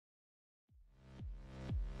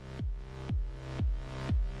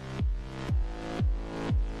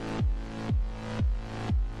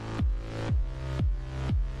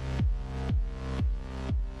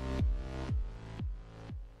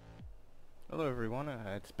Hello everyone,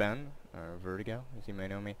 it's Ben, or Vertigo, as you may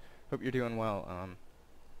know me. Hope you're doing well.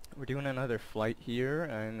 We're doing another flight here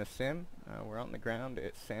in the sim. We're on the ground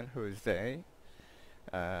at San Jose.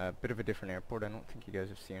 Bit of a different airport, I don't think you guys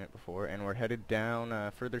have seen it before. And we're headed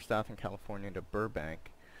down further south in California to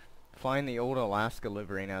Burbank. Flying the old Alaska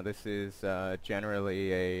livery. Now this is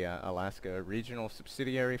generally a Alaska regional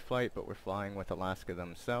subsidiary flight, but we're flying with Alaska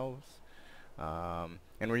themselves.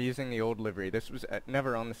 And we're using the old livery. This was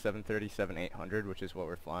never on the 737-800, which is what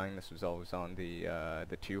we're flying. This was always on the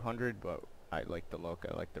 200, but I like the look.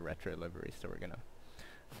 I like the retro livery, so we're gonna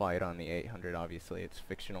fly it on the 800. Obviously, it's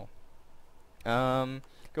fictional. Going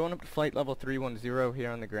up to flight level 310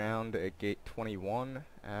 here on the ground at gate 21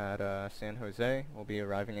 at San Jose. We'll be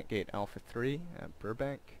arriving at gate Alpha 3 at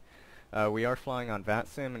Burbank. We are flying on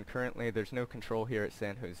VATSIM, and currently there's no control here at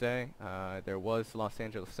San Jose. There was Los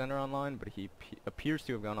Angeles Center online, but he appears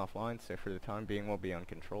to have gone offline, so for the time being we'll be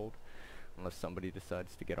uncontrolled, unless somebody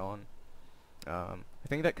decides to get on. I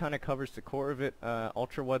think that kind of covers the core of it.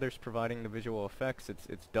 Ultra weather's providing the visual effects.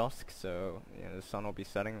 It's dusk, so you know, the sun will be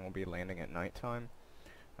setting and we'll be landing at nighttime.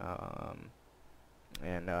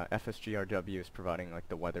 And FSGRW is providing like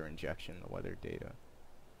the weather injection, the weather data.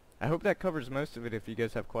 I hope that covers most of it. If you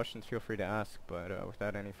guys have questions, feel free to ask, but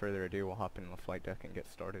without any further ado, we'll hop into the flight deck and get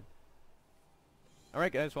started.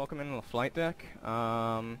 Alright guys, welcome into the flight deck.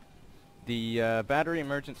 The battery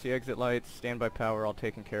emergency exit lights, standby power all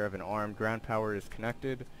taken care of and armed. Ground power is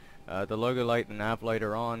connected. The logo light and nav light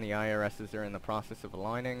are on. The IRSs are in the process of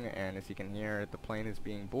aligning, and as you can hear, the plane is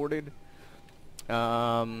being boarded.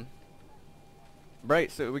 Right,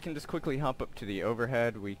 so we can just quickly hop up to the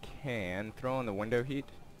overhead. We can throw on the window heat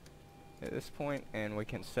at this point, and we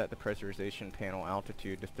can set the pressurization panel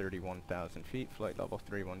altitude to 31,000 feet, flight level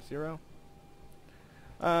 310.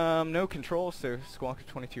 No control, so Squawk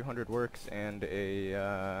 2200 works, and a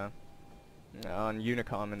on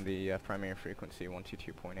Unicom in the primary frequency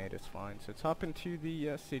 122.8 is fine. So let's hop into the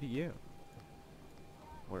CDU.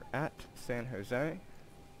 We're at San Jose.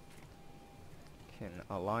 Can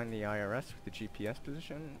align the IRS with the GPS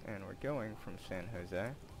position, and we're going from San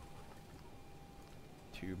Jose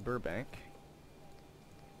to Burbank.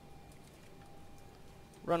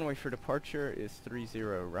 Runway for departure is 30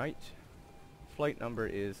 right. Flight number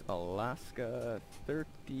is Alaska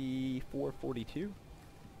 3442.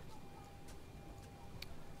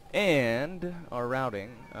 And our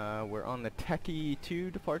routing, we're on the Techie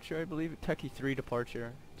 2 departure, I believe, Techie 3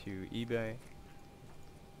 departure to eBay.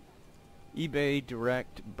 eBay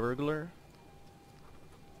direct Burglar.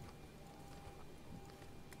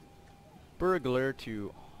 Burglar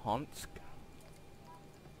to Honsk.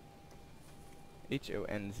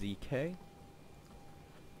 Honzk.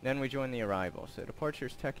 Then we join the arrival. So departure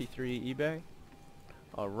is Techie 3 eBay.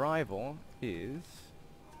 Arrival is,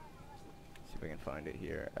 let's see if I can find it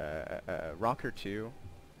here, Rocker 2,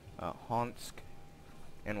 Honsk.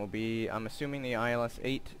 And will be, I'm assuming, the ILS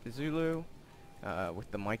 8 Zulu with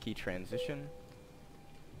the Mikey transition.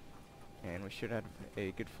 And we should have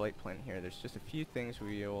a good flight plan here. There's just a few things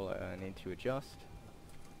we will need to adjust.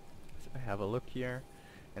 So I have a look here,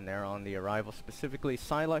 and they're on the arrival. Specifically,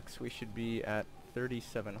 Silex, we should be at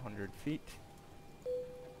 3,700 feet.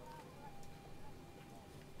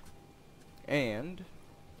 And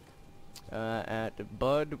at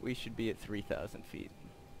Bud, we should be at 3,000 feet.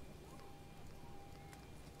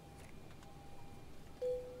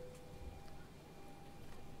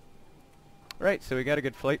 Right, so we got a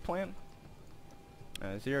good flight plan.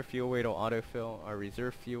 Zero fuel weight will autofill. Our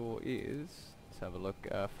reserve fuel is, let's have a look,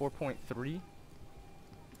 4.3.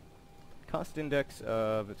 Cost index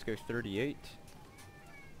of, let's go 38.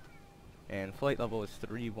 And flight level is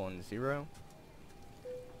 310.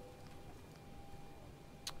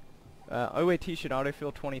 OAT should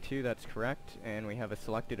autofill 22, that's correct. And we have a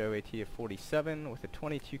selected OAT of 47 with a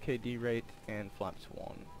 22 KD rate and flaps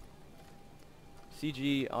 1.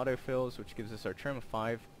 CG autofills, which gives us our trim of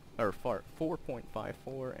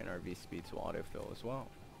 4.54, and our V speeds will autofill as well.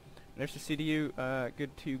 And there's the CDU,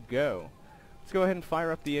 good to go. Let's go ahead and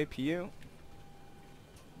fire up the APU.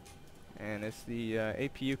 And as the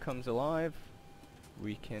APU comes alive,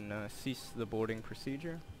 we can cease the boarding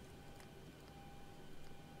procedure.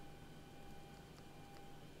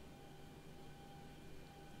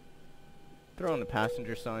 Throw on the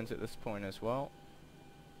passenger signs at this point as well.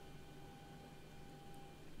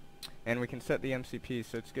 And we can set the MCP,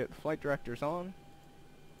 so let's get flight directors on.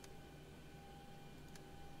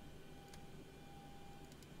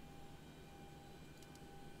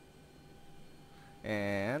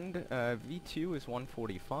 And V2 is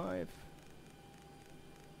 145.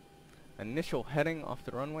 Initial heading off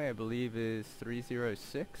the runway, I believe, is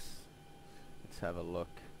 306. Let's have a look.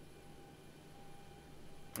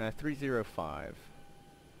 305.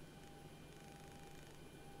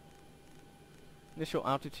 Initial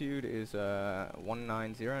altitude is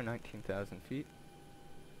 190, 19,000 feet.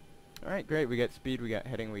 Alright, great. We got speed, we got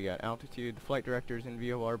heading, we got altitude. The flight directors and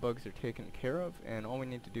VOR bugs are taken care of, and all we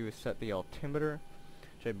need to do is set the altimeter,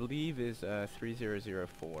 which I believe is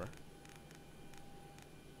 3004.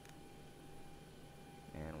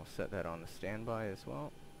 And we'll set that on the standby as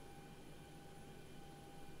well.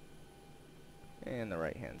 And the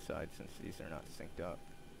right hand side, since these are not synced up.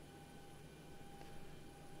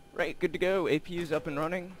 Right, good to go. APU's up and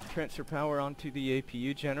running. Transfer power onto the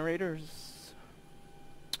APU generators.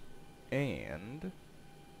 And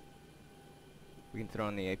we can throw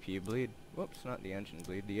on the APU bleed. Whoops, not the engine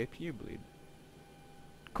bleed, the APU bleed.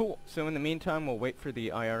 Cool. So in the meantime, we'll wait for the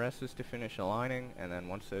IRSs to finish aligning, and then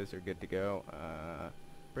once those are good to go,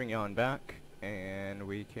 bring you on back, and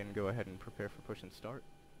we can go ahead and prepare for push and start.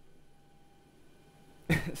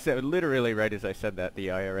 So literally right as I said that, the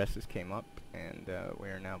IRSs came up, and we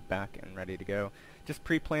are now back and ready to go. Just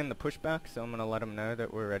pre-planned the pushback, so I'm going to let them know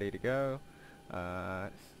that we're ready to go.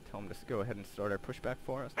 Tell them to go ahead and start our pushback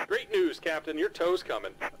for us. Great news, Captain. Your tow's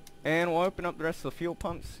coming. And we'll open up the rest of the fuel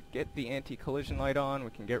pumps, get the anti-collision light on, we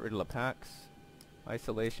can get rid of the packs.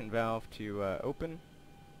 Isolation valve to open.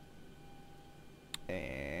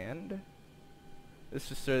 And let's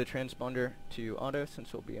just set the transponder to auto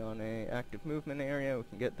since we'll be on a active movement area. We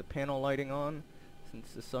can get the panel lighting on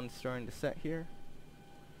since the sun's starting to set here.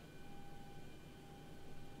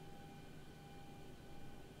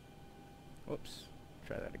 Whoops,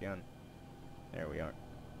 try that again. There we are.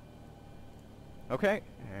 Okay,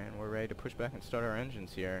 and we're ready to push back and start our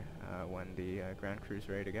engines here when the ground crew's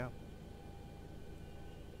ready to go.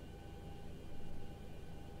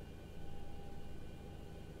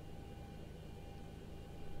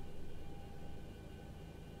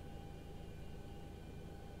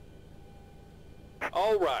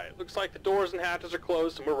 Alright, looks like the doors and hatches are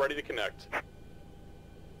closed and we're ready to connect.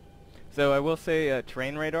 So I will say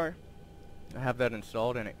terrain radar. I have that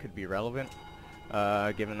installed and it could be relevant.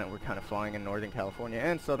 Given that we're kind of flying in Northern California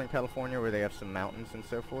and Southern California where they have some mountains and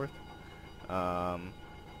so forth. At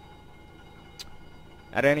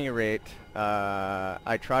any rate,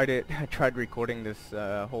 I tried recording this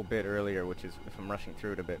whole bit earlier, which is, if I'm rushing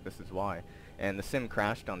through it a bit, this is why. And the sim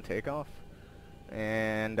crashed on takeoff.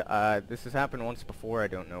 And this has happened once before. I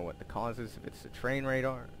don't know what the cause is, if it's the terrain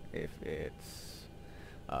radar, if it's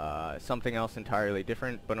something else entirely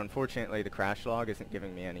different, but unfortunately the crash log isn't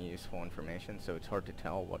giving me any useful information, so it's hard to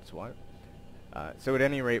tell what's what. So at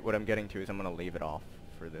any rate, what I'm getting to is I'm going to leave it off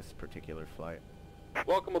for this particular flight.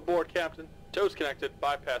 Welcome aboard, Captain. Tow's connected,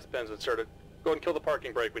 bypass pins inserted. Go ahead and kill the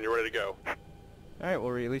parking brake when you're ready to go. Alright,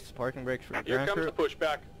 we'll release the parking brakes for the Here ground comes crew. the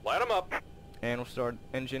pushback. Light them up. And we'll start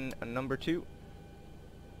engine number 2.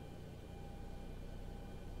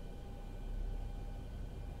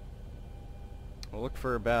 We'll look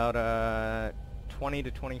for about 20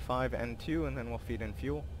 to 25 N2, and then we'll feed in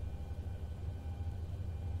fuel.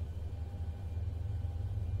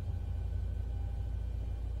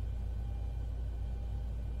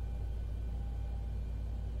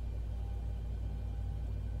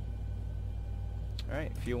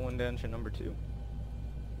 Alright, fuel into engine number 2.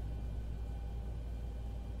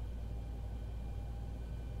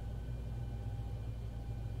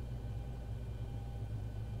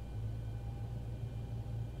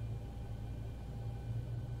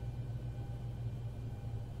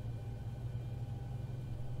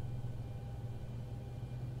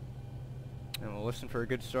 And we'll listen for a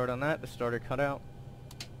good start on that. The starter cut out.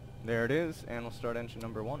 There it is, and we'll start engine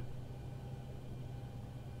number 1.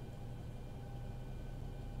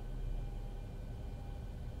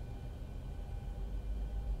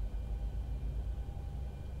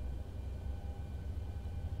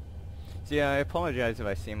 So yeah, I apologize if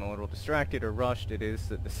I seem a little distracted or rushed. It is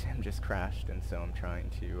that the sim just crashed, and so I'm trying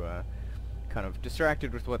to kind of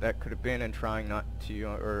distracted with what that could have been and trying not to,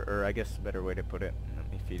 or I guess a better way to put it, let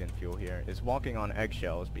me feed in fuel here, is walking on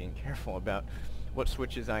eggshells, being careful about what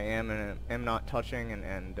switches I am and am not touching,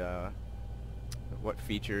 and what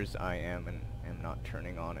features I am and am not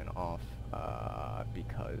turning on and off,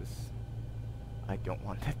 because I don't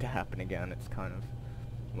want that to happen again. It's kind of,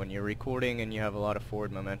 when you're recording and you have a lot of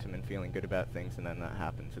forward momentum and feeling good about things and then that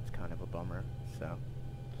happens, it's kind of a bummer, so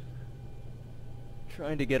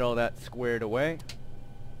trying to get all that squared away.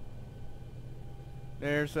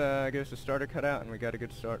 There's goes the starter cutout, and we got a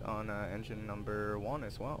good start on engine number 1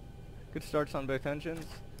 as well. Good starts on both engines.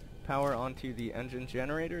 Power onto the engine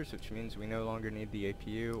generators, which means we no longer need the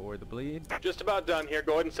APU or the bleed. Just about done here.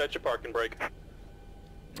 Go ahead and set your parking brake.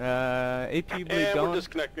 AP bleed And gone. we're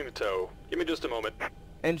disconnecting the tow. Give me just a moment.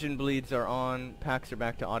 Engine bleeds are on. Packs are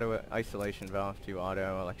back to auto isolation valve to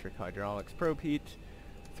auto. Electric hydraulics probe heat.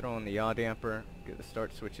 Throw in the yaw damper. Get the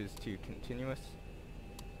start switches to continuous.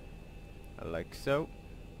 Like so.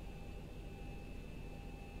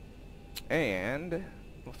 And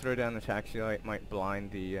we'll throw down the taxi light. Might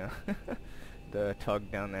blind the the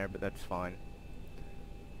tug down there, but that's fine.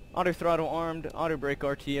 Auto throttle armed. Auto brake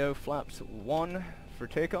RTO. Flaps 1 for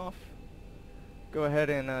takeoff. Go ahead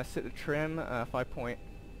and set the trim.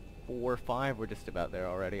 5.45. We're just about there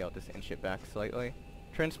already. I'll just inch it back slightly.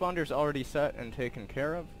 Transponder's already set and taken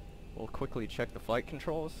care of. We'll quickly check the flight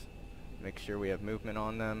controls. Make sure we have movement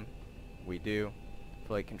on them. We do.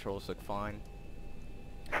 Flight controls look fine.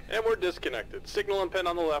 And we're disconnected. Signal and pin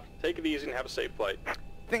on the left. Take it easy and have a safe flight.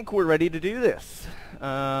 Think we're ready to do this.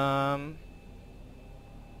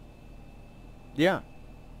 Yeah.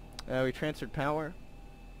 We transferred power.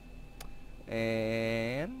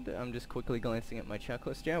 And I'm just quickly glancing at my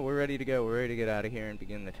checklist. Yeah, we're ready to go. We're ready to get out of here and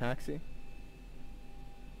begin the taxi.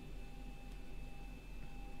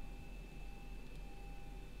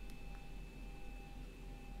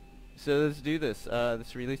 So let's do this.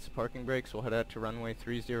 Let's release the parking brakes. We'll head out to runway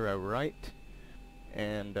 30 right.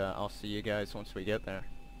 And I'll see you guys once we get there.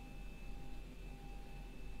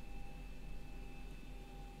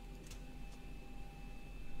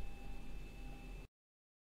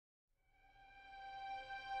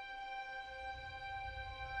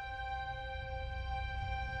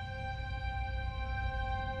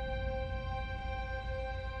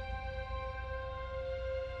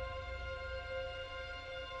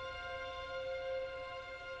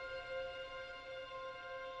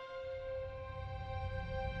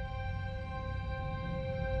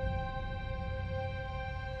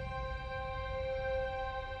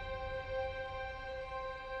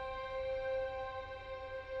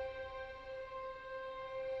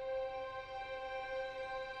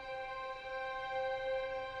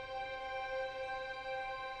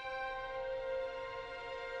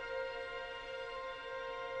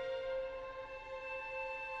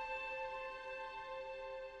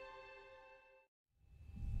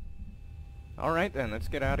 Alright then, let's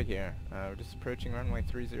get out of here. We're just approaching runway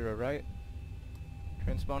 30 right.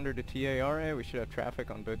 Transponder to TARA, we should have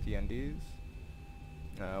traffic on both the NDs.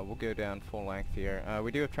 We'll go down full length here.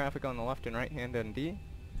 We do have traffic on the left and right hand ND.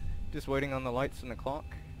 Just waiting on the lights and the clock.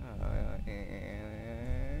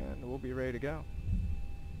 And we'll be ready to go.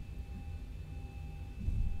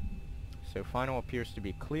 So final appears to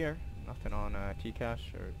be clear. Nothing on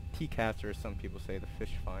TCAS, or TCAS, or as some people say, the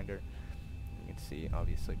fish finder. You can see,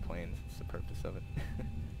 obviously, planes. It's the purpose of it.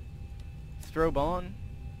 Strobe on.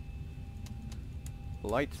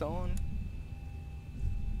 Lights on.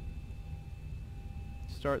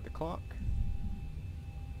 Start the clock.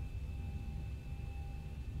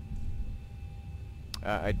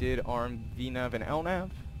 I did arm VNAV and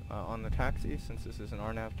LNAV on the taxi. Since this is an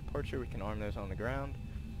RNAV departure, we can arm those on the ground.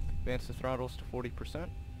 Advance the throttles to 40%.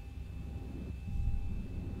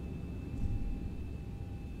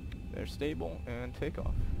 They're stable, and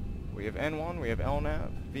takeoff. We have N1, we have LNAV,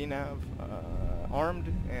 VNAV,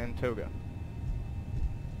 armed, and toga.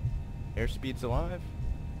 Airspeed's alive.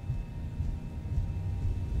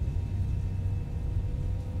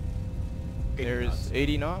 There's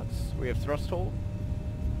 80 knots. We have thrust hold.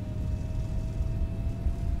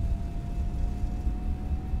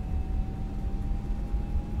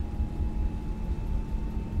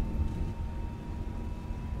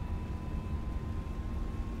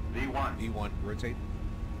 V1, rotate.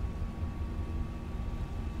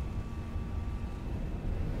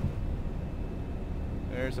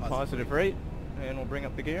 There's a positive rate, and we'll bring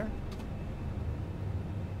up the gear.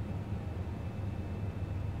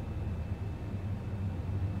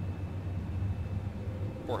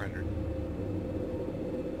 .400.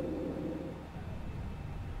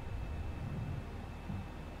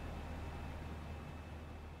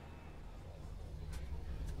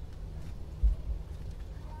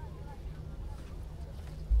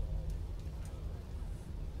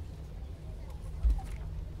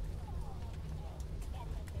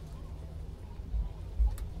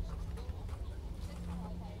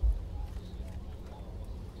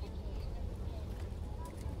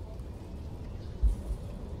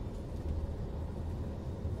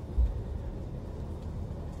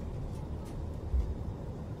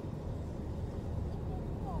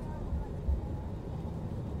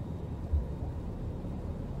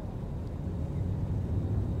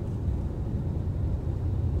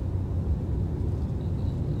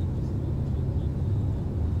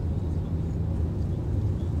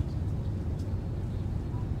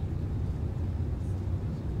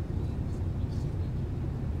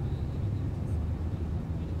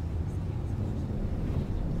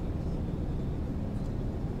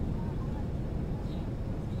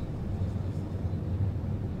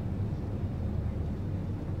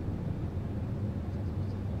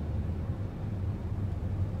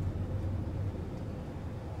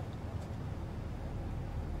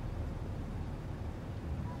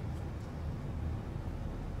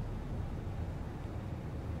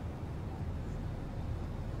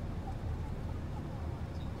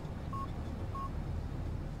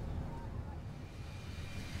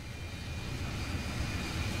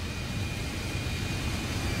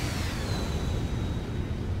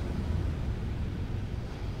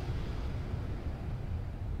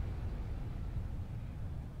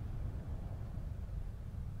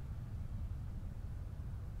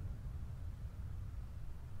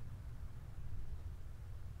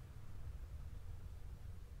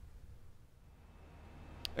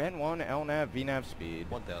 And 1 LNAV VNAV speed.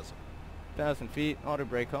 1,000. 1,000 feet, auto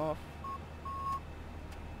brake off.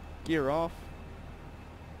 Gear off.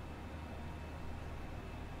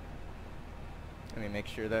 Let me make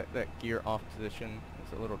sure that gear off position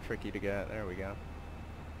is a little tricky to get. There we go.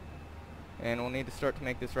 And we'll need to start to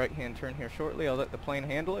make this right hand turn here shortly. I'll let the plane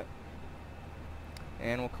handle it.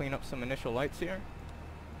 And we'll clean up some initial lights here.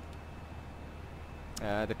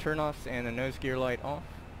 The turn-offs and the nose gear light off.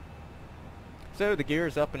 So the gear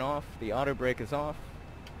is up and off, the auto brake is off.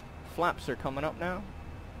 Flaps are coming up now.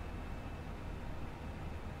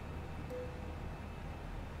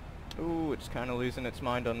 Ooh, it's kind of losing its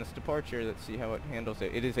mind on this departure. Let's see how it handles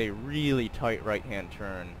it. It is a really tight right-hand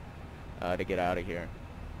turn to get out of here.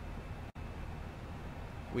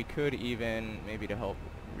 We could even, maybe to help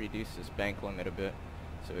reduce this bank limit a bit,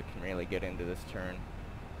 so it can really get into this turn.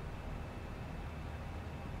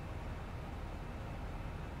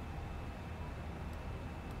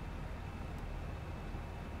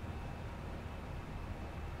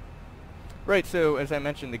 Right, so as I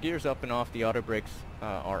mentioned, the gear's up and off, the auto brakes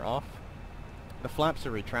are off. The flaps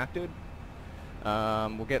are retracted.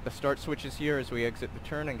 We'll get the start switches here as we exit the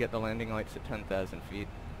turn and get the landing lights at 10,000 feet.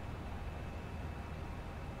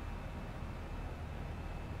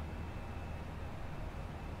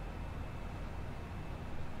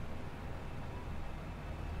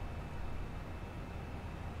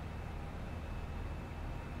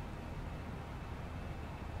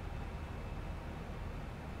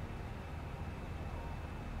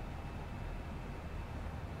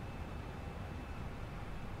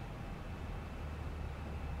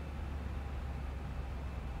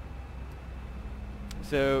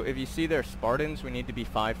 So if you see their Spartans, we need to be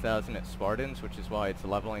 5,000 at Spartans, which is why it's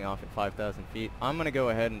leveling off at 5,000 feet. I'm going to go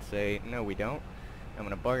ahead and say, no we don't. I'm going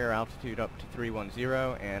to bug our altitude up to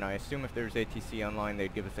 310, and I assume if there's ATC online,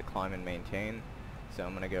 they'd give us a climb and maintain. So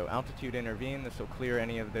I'm going to go altitude intervene. This will clear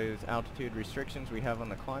any of those altitude restrictions we have on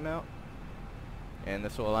the climb out. And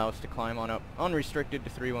this will allow us to climb on up unrestricted to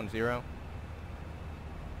 310.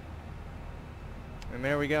 And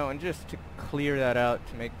there we go, and just to clear that out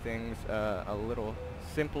to make things a little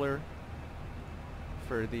simpler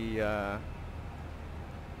for the, yeah,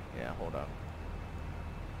 hold up.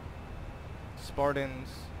 Spartans,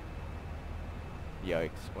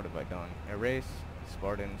 yikes, what have I done? Erase,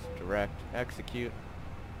 Spartans, direct, execute,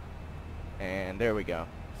 and there we go.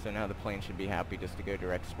 So now the plane should be happy just to go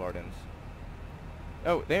direct Spartans.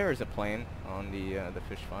 Oh, there is a plane on the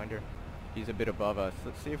fish finder. He's a bit above us.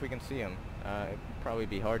 Let's see if we can see him. It'd probably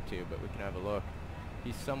be hard to, but we can have a look.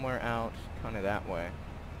 He's somewhere out kind of that way.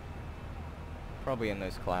 Probably in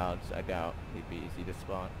those clouds. I doubt he'd be easy to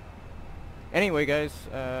spot. Anyway, guys,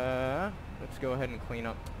 let's go ahead and clean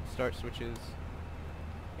up start switches.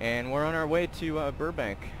 And we're on our way to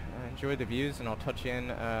Burbank. Enjoy the views, and I'll touch in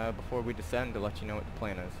before we descend to let you know what the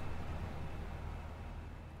plan is.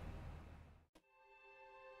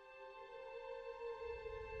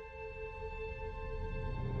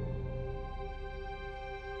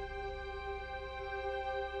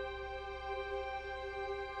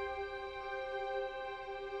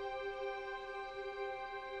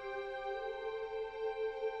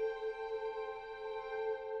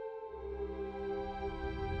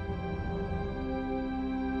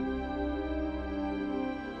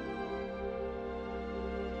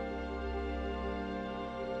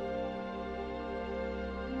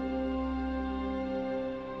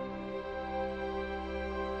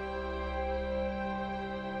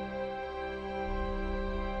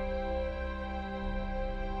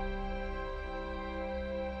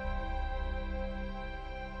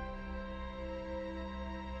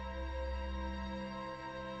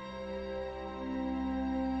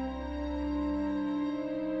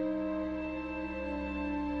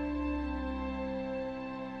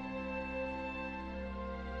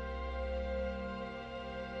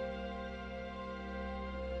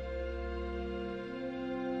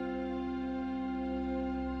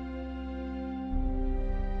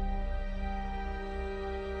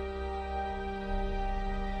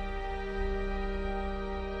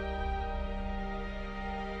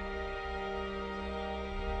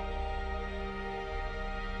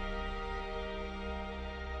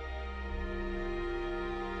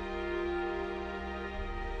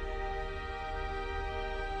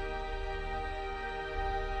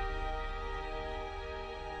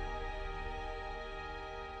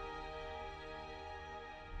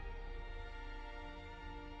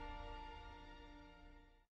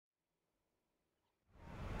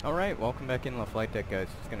 Alright, welcome back in the flight deck, guys.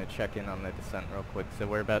 Just going to check in on the descent real quick. So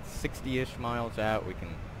we're about 60-ish miles out. We can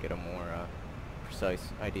get a more precise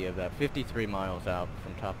idea of that. 53 miles out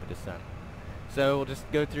from top of descent. So we'll just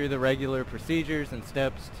go through the regular procedures and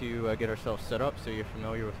steps to get ourselves set up so you're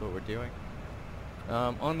familiar with what we're doing.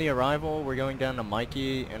 On the arrival, we're going down to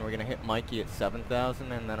Mikey, and we're going to hit Mikey at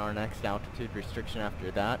 7,000, and then our next altitude restriction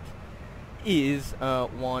after that is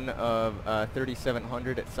one of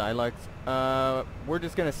 3,700 at Silex. We're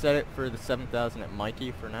just going to set it for the 7,000 at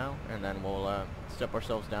Mikey for now, and then we'll step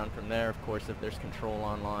ourselves down from there. Of course, if there's control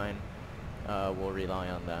online, we'll rely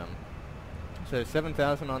on them. So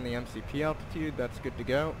 7,000 on the MCP altitude, that's good to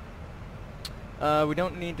go. We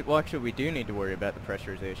don't need to, well actually we do need to worry about the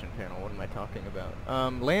pressurization panel. What am I talking about?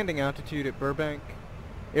 Landing altitude at Burbank.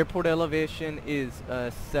 Airport elevation is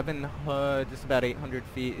just about 800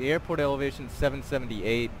 feet. The airport elevation is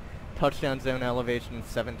 778. Touchdown zone elevation is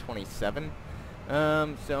 727.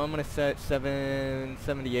 So I'm going to set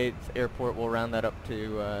 778 airport. We'll round that up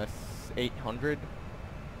to 800.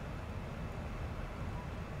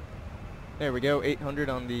 There we go, 800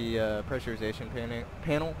 on the pressurization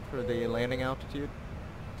panel for the landing altitude.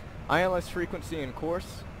 ILS frequency and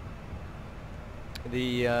course.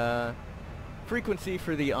 The frequency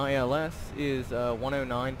for the ILS is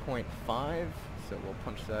 109.5, so we'll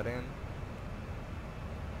punch that in.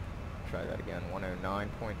 Try that again,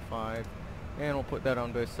 109.5, and we'll put that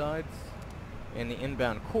on both sides. And the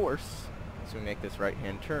inbound course, as we make this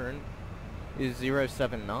right-hand turn, is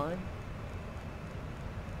 079.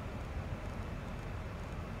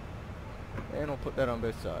 And we'll put that on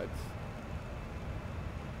both sides.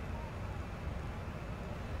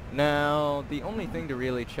 Now, the only thing to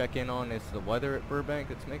really check in on is the weather at Burbank.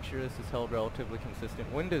 Let's make sure this is held relatively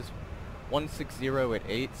consistent. Wind is 160 at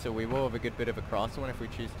 8, so we will have a good bit of a crosswind if we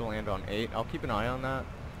choose to land on 8. I'll keep an eye on that.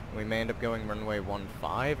 We may end up going runway 15,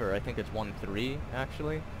 or I think it's 13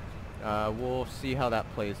 actually. We'll see how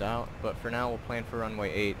that plays out, but for now we'll plan for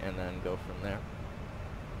runway 8 and then go from there.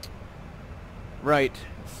 Right,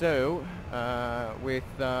 so with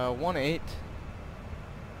 18,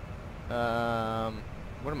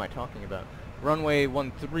 what am I talking about? Runway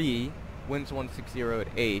 13, winds 160 at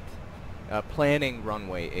 8, planning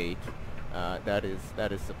runway 8. That is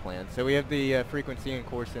the plan. So we have the frequency and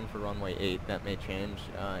course in for runway 8. That may change,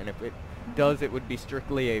 and if it does, it would be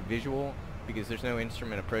strictly a visual because there's no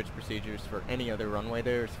instrument approach procedures for any other runway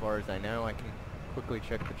there, as far as I know. I can quickly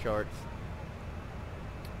check the charts.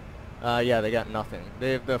 Yeah, they got nothing.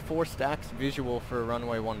 They have the 4 stacks visual for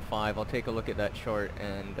runway 15. I'll take a look at that chart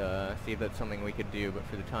and see if that's something we could do, but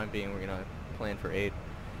for the time being, we're going to plan for 8.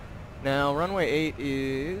 Now, runway 8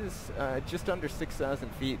 is just under 6,000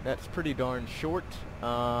 feet. That's pretty darn short.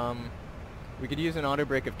 We could use an auto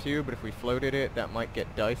brake of 2, but if we floated it, that might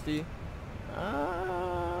get dicey.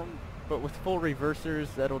 But with full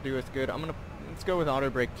reversers, that'll do us good. Let's go with auto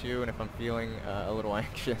brake 2, and if I'm feeling a little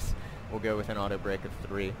anxious, we'll go with an auto brake of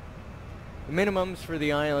 3. The minimums for the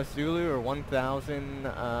ILS Zulu are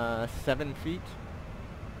 1,007 feet.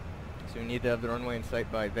 So we need to have the runway in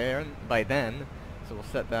sight by then. So we'll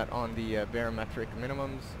set that on the barometric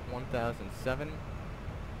minimums, 1,007.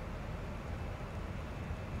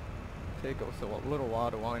 Take us a little while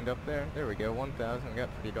to wind up there. There we go, 1,000. We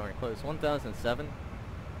got pretty darn close. 1,007.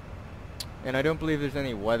 And I don't believe there's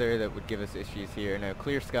any weather that would give us issues here. No,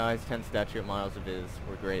 clear skies, 10 statute miles of Viz.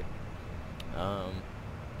 We're great.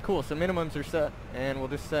 Cool, so minimums are set, and we'll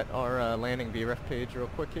just set our landing VREF page real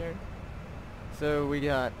quick here. So we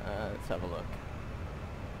got, let's have a look.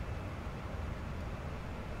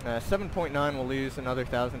 7.9 will lose another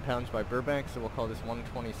 1,000 pounds by Burbank, so we'll call this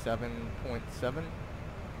 127.7.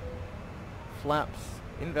 Flaps,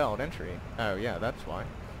 invalid entry. Oh yeah, that's why.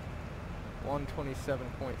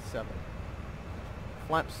 127.7.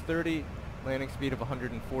 Flaps 30, landing speed of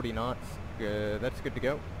 140 knots. That's good to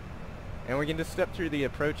go. And we can just step through the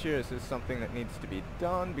approach here. This is something that needs to be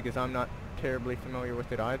done because I'm not terribly familiar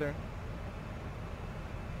with it either.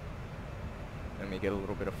 Let me get a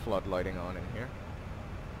little bit of flood lighting on in here.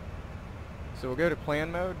 So we'll go to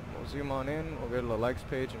plan mode, we'll zoom on in, we'll go to the legs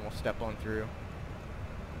page, and we'll step on through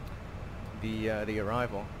the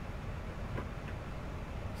arrival.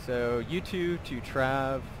 So U2 to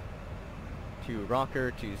Trav, to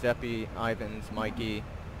Rocker, to Zeppi, Ivans, Mikey,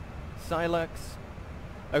 Silex.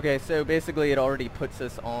 Okay, so basically it already puts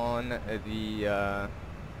us on the,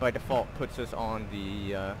 by default puts us on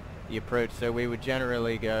the approach, so we would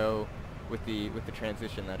generally go with the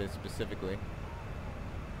transition, that is specifically.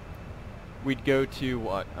 We'd go to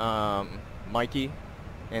what, Mikey,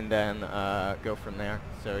 and then go from there.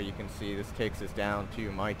 So you can see this takes us down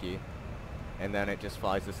to Mikey, and then it just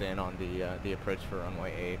flies us in on the approach for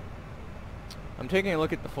runway 8. I'm taking a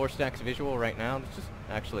look at the 4 stacks visual right now. Let's just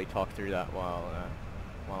actually talk through that while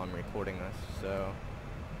I'm recording this. So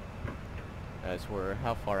as we're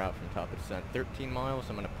how far out from top of descent? 13 miles.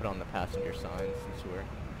 I'm going to put on the passenger sign since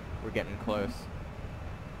we're getting close.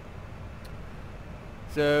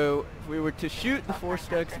 So if we were to shoot the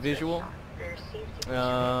forced X visual,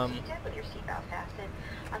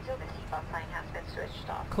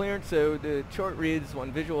 clearance, so the chart reads,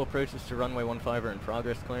 when visual approaches to runway 15 are in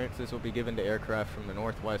progress, clearances will be given to aircraft from the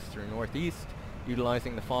northwest through northeast,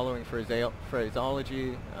 utilizing the following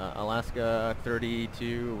phraseology: Alaska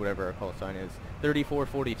 32, whatever our call sign is,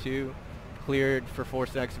 3442, cleared for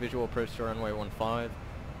forced X visual approach to runway 15.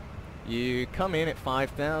 You come in at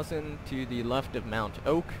 5,000 to the left of Mount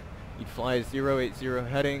Oak. You'd fly a 080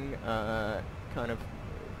 heading, kind of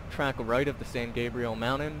track right of the San Gabriel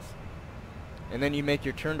Mountains. And then you make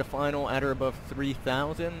your turn to final at or above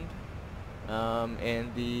 3,000.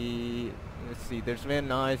 And let's see, there's Van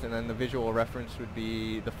Nuys, and then the visual reference would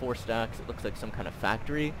be the forced X. It looks like some kind of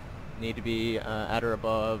factory. Need to be at or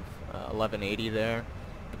above 1180 there.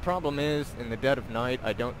 The problem is, in the dead of night,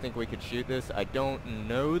 I don't think we could shoot this. I don't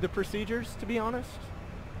know the procedures, to be honest.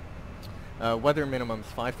 Weather minimums,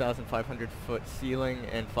 5,500 foot ceiling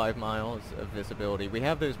and 5 miles of visibility. We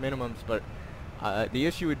have those minimums, but the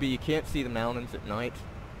issue would be you can't see the mountains at night,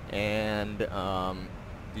 and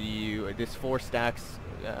this forced X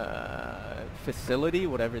facility,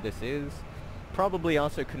 whatever this is, probably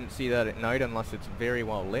also couldn't see that at night unless it's very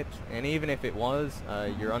well lit. And even if it was,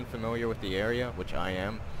 you're unfamiliar with the area, which I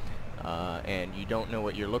am, and you don't know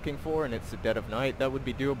what you're looking for, and it's the dead of night. That would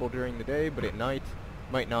be doable during the day, but at night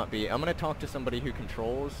might not be. I'm going to talk to somebody who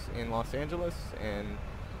controls in Los Angeles and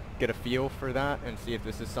get a feel for that and see if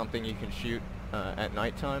this is something you can shoot at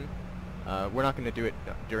nighttime. We're not going to do it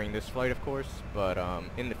during this flight, of course, but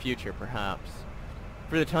in the future, perhaps.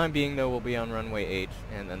 For the time being, though, we'll be on runway 8,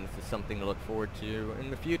 and then this is something to look forward to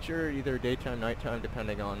in the future, either daytime, nighttime,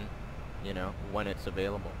 depending on, you know, when it's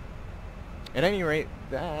available. At any rate,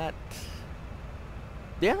 yeah,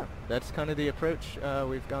 that's kind of the approach.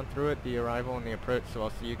 We've gone through it, the arrival and the approach, so I'll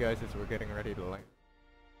see you guys as we're getting ready to land.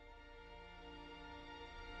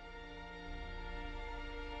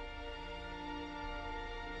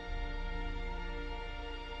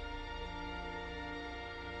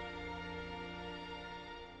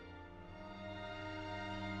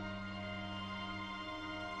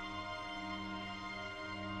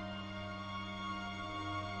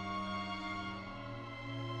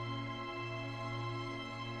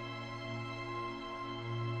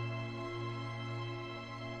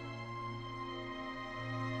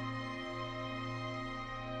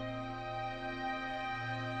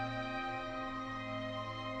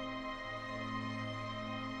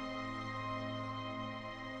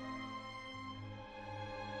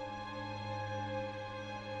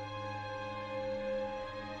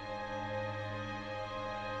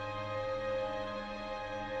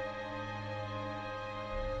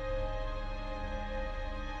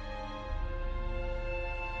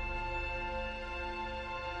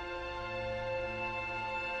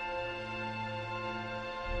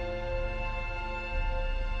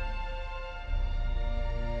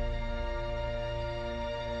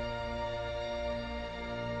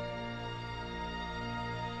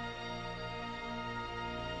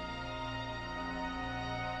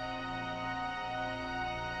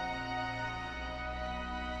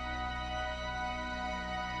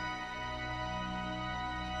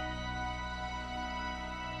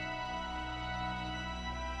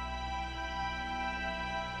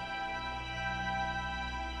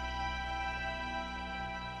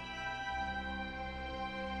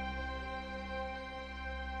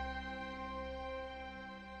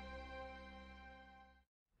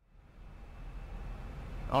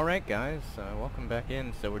 Alright guys, welcome back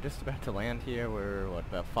in. So we're just about to land here. We're,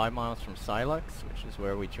 about 5 miles from Silex, which is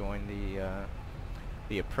where we joined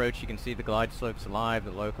the approach. You can see the glide slopes live.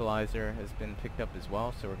 The localizer has been picked up as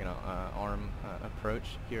well, so we're going to arm approach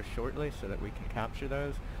here shortly so that we can capture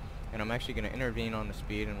those. And I'm actually going to intervene on the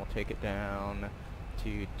speed, and we'll take it down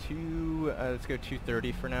to let's go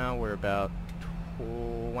 230 for now. We're about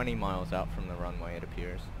 20 miles out from the runway, it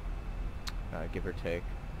appears, give or take.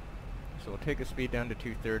 So we'll take the speed down to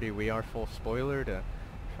 230. We are full spoiler to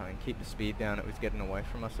try and keep the speed down. It was getting away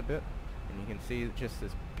from us a bit. And you can see just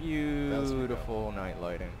this beautiful night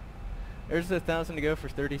lighting. There's 1,000 to go for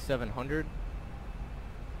 3,700.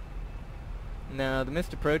 Now the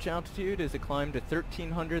missed approach altitude is a climb to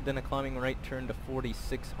 1,300, then a climbing right turn to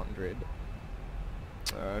 4,600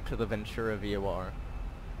 to the Ventura VOR.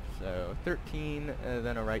 So 13,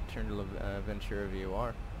 then a right turn to the Ventura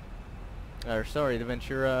VOR. Or sorry, the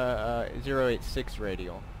Ventura 086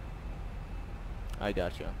 radial. I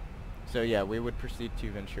gotcha. So yeah, we would proceed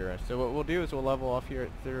to Ventura. So what we'll do is we'll level off here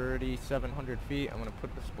at 3,700 feet. I'm going to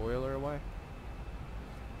put the spoiler away,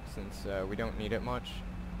 since we don't need it much.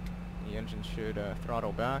 The engine should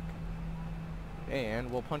throttle back.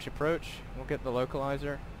 And we'll punch approach. We'll get the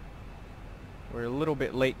localizer. We're a little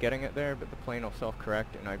bit late getting it there, but the plane will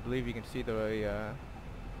self-correct, and I believe you can see the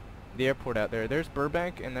airport out there. There's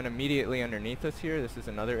Burbank, and then immediately underneath us here, this is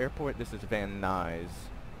another airport. This is Van Nuys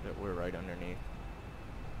that we're right underneath.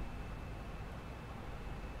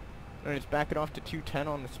 And just back it off to 210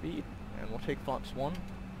 on the speed, and we'll take flaps 1.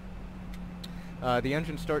 The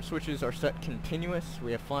engine start switches are set continuous.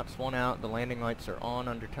 We have flaps 1 out, the landing lights are on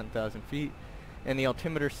under 10,000 feet, and the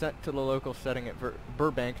altimeter set to the local setting at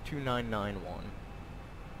Burbank 2991.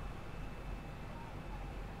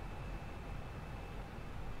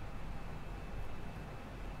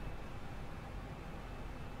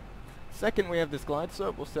 Second, we have this glide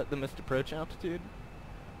slope. We'll set the missed approach altitude.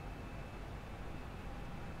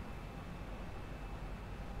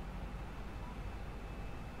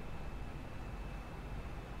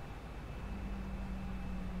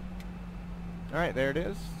 Alright, there it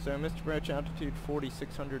is. So missed approach altitude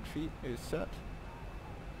 4,600 feet is set.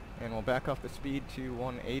 And we'll back off the speed to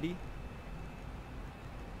 180.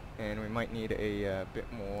 And we might need a bit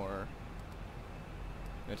more.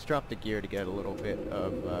 Let's drop the gear to get a little bit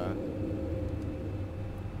of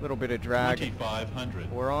drag. 2,500.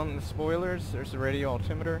 We're on the spoilers. There's the radio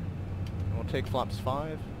altimeter. And we'll take flaps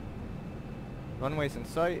 5. Runway's in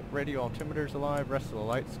sight. Radio altimeter's alive. Rest of the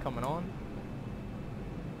lights coming on.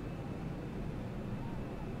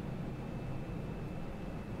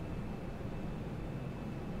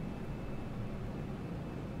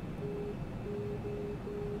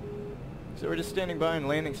 So we're just standing by in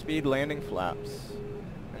landing speed, landing flaps.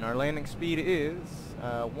 And our landing speed is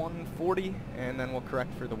 140, and then we'll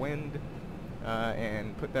correct for the wind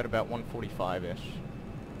and put that about 145-ish.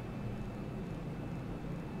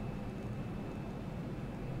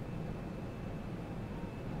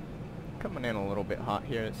 Coming in a little bit hot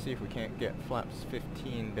here. Let's see if we can't get flaps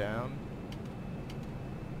 15 down.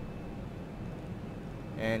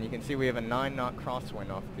 And you can see we have a 9-knot crosswind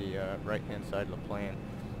off the right-hand side of the plane.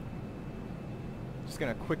 Just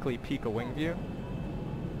gonna quickly peek a wing view.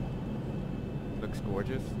 Looks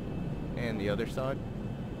gorgeous. And the other side.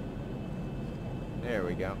 There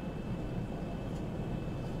we go.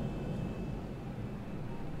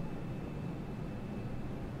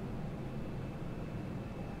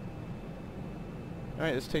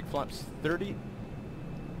 Alright, let's take flaps 30.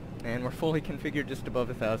 And we're fully configured just above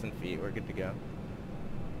 1,000 feet. We're good to go.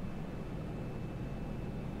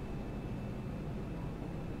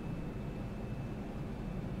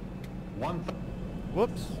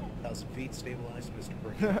 Whoops. 1,000 feet stabilized, Mr.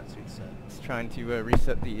 Burbank. Seat set. Just trying to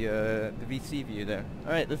reset the VC view there.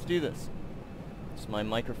 Alright, let's do this. So my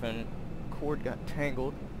microphone cord got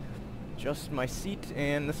tangled. Adjust my seat,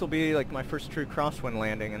 and this will be like my first true crosswind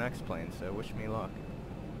landing in X-Plane, so wish me luck.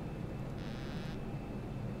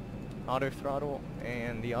 Auto throttle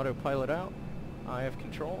and the autopilot out. I have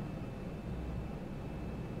control.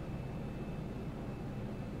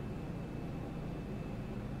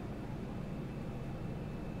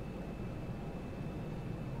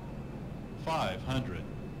 $500.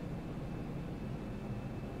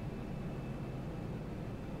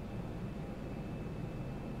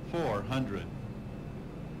 400.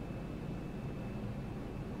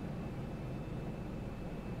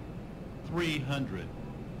 300.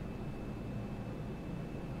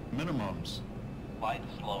 Minimums. Light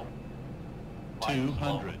slow.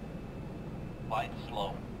 200. Light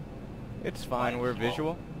slow. It's fine, we're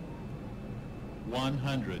visual.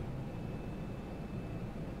 100.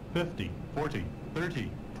 50, 40,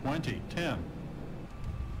 30, 20, 10.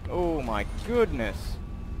 Oh my goodness.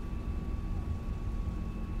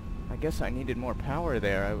 I guess I needed more power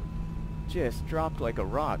there. I just dropped like a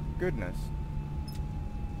rock. Goodness.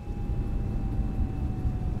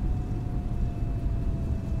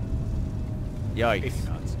 Yikes. 80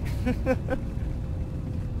 knots.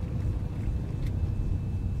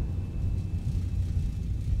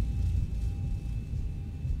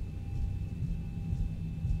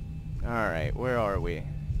 Alright, where are we?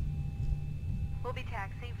 We'll be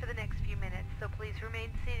taxiing for the next few minutes, so please remain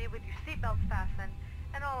seated with your seatbelts fastened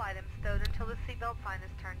and all items stowed until the seatbelt sign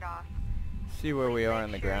is turned off. See where we Please are make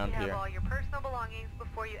on the sure ground you have here. all your personal belongings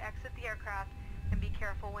before you exit the aircraft, and be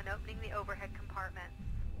careful when opening the overhead compartments.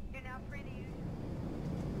 You're now free to use...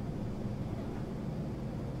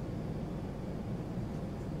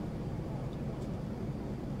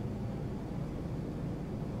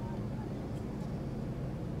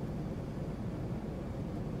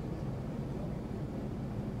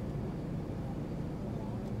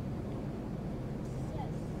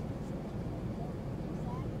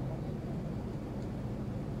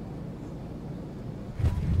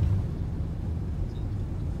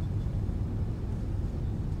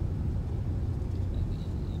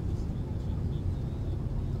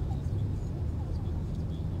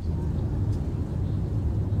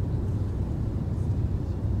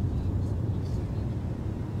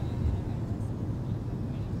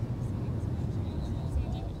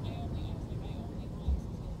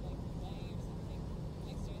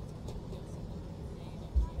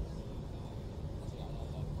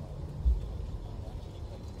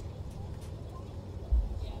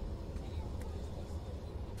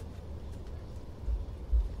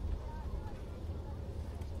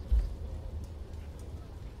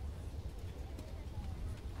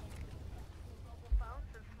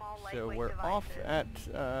 So lightweight we're devices. off at Thank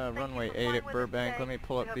you runway for 8 flying at with us Burbank. today. Let me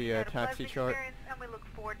pull We up hope the you had a taxi pleasant chart. experience, and we look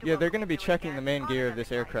forward to Yeah, they're going to welcoming be you checking the again main on gear of another this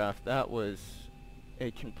flight. aircraft. That was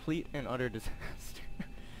a complete and utter disaster.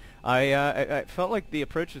 I felt like the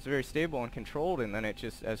approach was very stable and controlled, and then it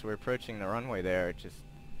just, as we're approaching the runway there, it just,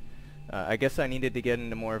 I guess I needed to get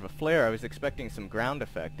into more of a flare. I was expecting some ground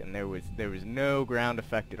effect, and there was no ground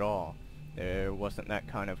effect at all. There wasn't that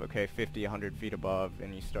kind of, okay, 50, 100 feet above,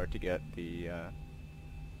 and you start to get the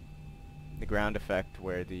ground effect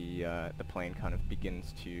where the plane kind of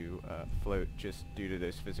begins to float just due to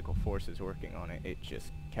those physical forces working on it. It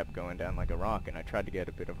just kept going down like a rock, and I tried to get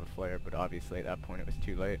a bit of a flare, but obviously at that point it was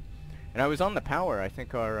too late. And I was on the power. I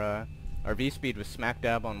think our V-speed was smack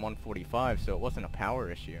dab on 145, so it wasn't a power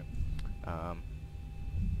issue.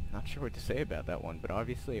 Not sure what to say about that one, but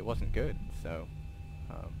obviously it wasn't good, so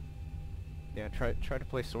yeah, try to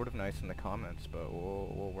play sort of nice in the comments, but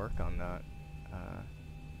we'll work on that.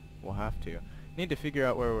 We'll have to. Need to figure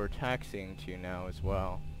out where we're taxiing to now as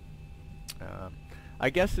well. I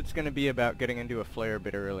guess it's going to be about getting into a flare a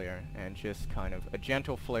bit earlier, and just kind of a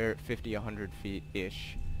gentle flare at 50, 100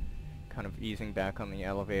 feet-ish, kind of easing back on the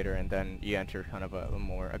elevator, and then you enter kind of a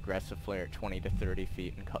more aggressive flare at 20 to 30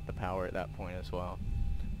 feet and cut the power at that point as well.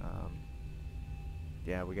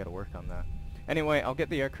 Yeah, we got to work on that. Anyway, I'll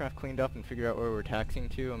get the aircraft cleaned up and figure out where we're taxiing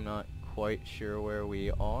to. I'm not quite sure where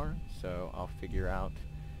we are, so I'll figure out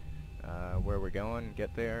where we're going,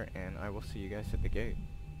 get there, and I will see you guys at the gate.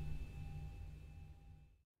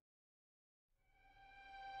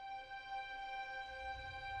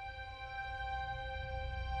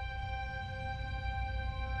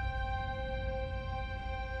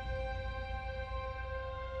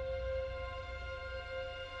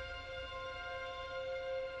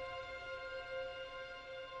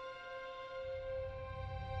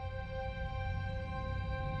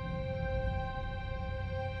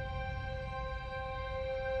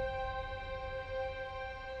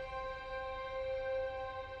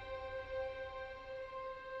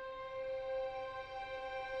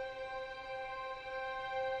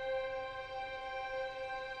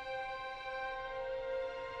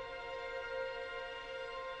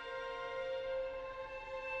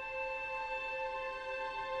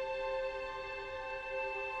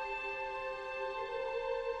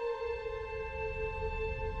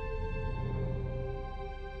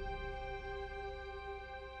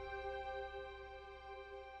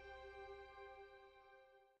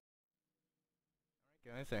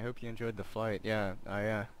 Guys, I hope you enjoyed the flight. Yeah,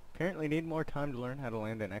 I apparently need more time to learn how to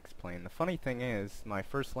land an X-plane. The funny thing is, my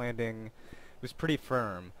first landing was pretty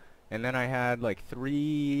firm, and then I had like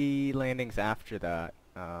 3 landings after that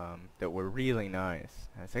that were really nice.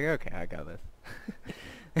 I was like, okay, I got this.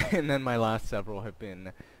 And then my last several have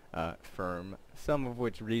been firm, some of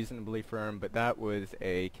which reasonably firm, but that was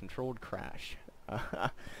a controlled crash.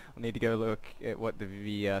 I'll need to go look at what the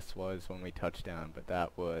VS was when we touched down, but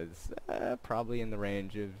that was probably in the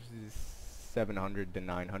range of 700 to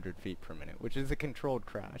 900 feet per minute, which is a controlled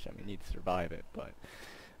crash. I mean, you'd survive it, but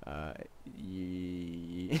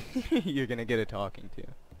you're going to get a talking to.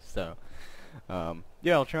 So,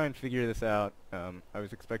 yeah, I'll try and figure this out. I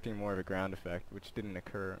was expecting more of a ground effect, which didn't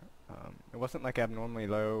occur. It wasn't like abnormally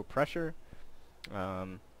low pressure.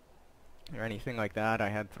 Or anything like that. I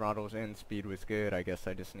had throttles in, speed was good. I guess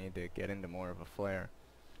I just need to get into more of a flare.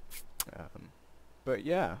 But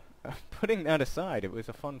yeah, putting that aside, it was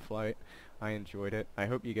a fun flight. I enjoyed it. I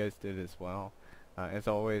hope you guys did as well. As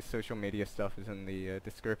always, social media stuff is in the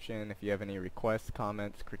description. If you have any requests,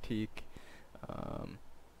 comments, critique,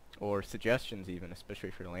 or suggestions even,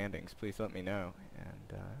 especially for landings, please let me know.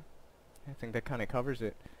 And I think that kind of covers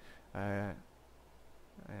it. I'll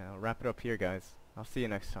wrap it up here, guys. I'll see you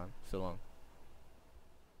next time. So long.